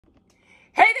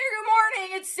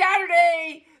it's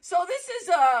Saturday. So this is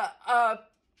a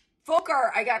folk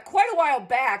art I got quite a while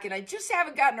back, and I just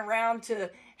haven't gotten around to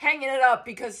hanging it up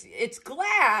because it's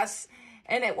glass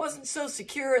and it wasn't so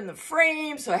secure in the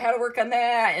frame, so I had to work on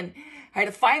that, and I had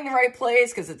to find the right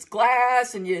place because it's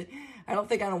glass, and I don't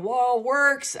think on a wall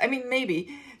works. I mean,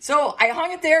 maybe. So I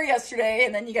hung it there yesterday,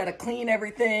 and then you got to clean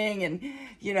everything, and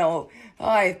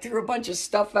I threw a bunch of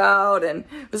stuff out, and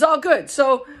it was all good.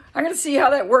 So I'm gonna see how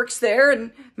that works there,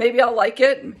 and maybe I'll like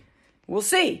it. We'll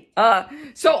see.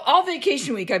 So all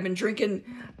vacation week, I've been drinking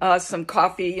some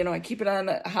coffee. I keep it on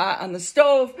hot on the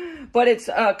stove, but it's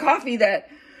coffee that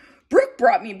Brooke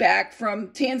brought me back from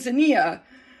Tanzania,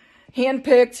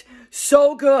 handpicked,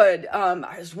 so good.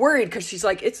 I was worried because she's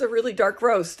like, it's a really dark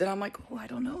roast, and I'm like, oh, I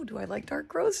don't know, do I like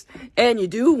dark roast? And you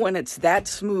do when it's that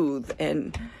smooth,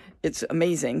 and it's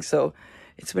amazing. So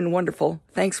it's been wonderful.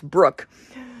 Thanks, Brooke.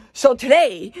 So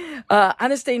today, on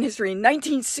this day in history, in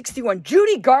 1961,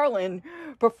 Judy Garland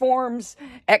performs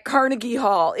at Carnegie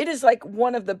Hall. It is like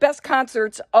one of the best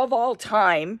concerts of all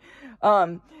time.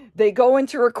 They go in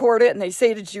to record it, and they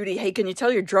say to Judy, hey, can you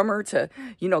tell your drummer to,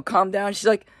 calm down? She's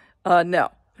like,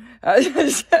 no.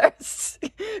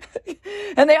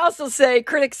 And they also say,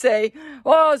 critics say,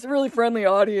 oh, it's a really friendly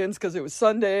audience because it was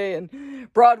Sunday and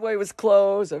Broadway was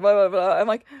closed and blah, blah, blah. I'm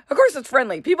like, of course it's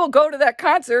friendly. People go to that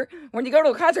concert. When you go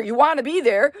to a concert, you want to be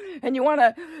there and you want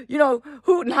to,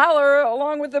 hoot and holler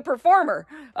along with the performer.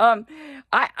 I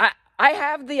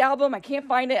have the album. I can't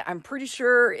find it. I'm pretty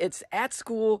sure it's at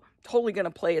school. Totally going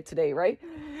to play it today, right?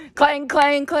 Clang,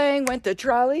 clang, clang, went the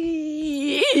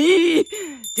trolley.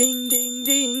 Ding, ding,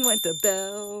 ding, went the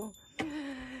bell.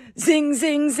 Zing,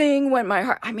 zing, zing, went my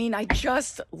heart. I mean, I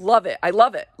just love it. I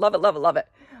love it. Love it, love it, love it.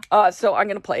 So I'm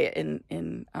going to play it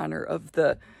in honor of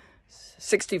the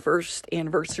 61st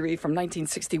anniversary from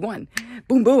 1961.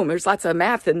 Boom, boom. There's lots of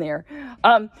math in there.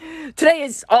 Today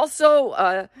is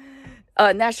also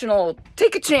National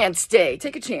Take a Chance Day.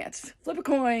 Take a chance. Flip a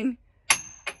coin.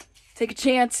 Take a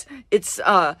chance. It's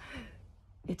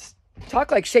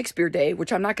Talk Like Shakespeare Day,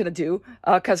 which I'm not going to do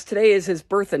because today is his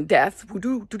birth and death.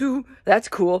 That's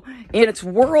cool. And it's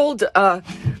World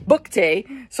Book Day.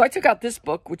 So I took out this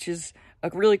book, which is a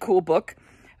really cool book.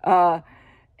 And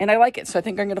I like it. So I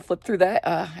think I'm going to flip through that.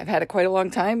 I've had it quite a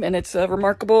long time, and it's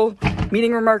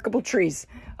Meeting Remarkable Trees.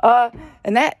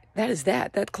 And that is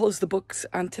that. That closed the books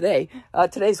on today.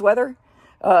 Today's weather,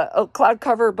 a cloud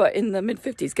cover, but in the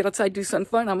mid-50s. Get outside, do some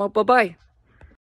fun. I'm out. Bye-bye.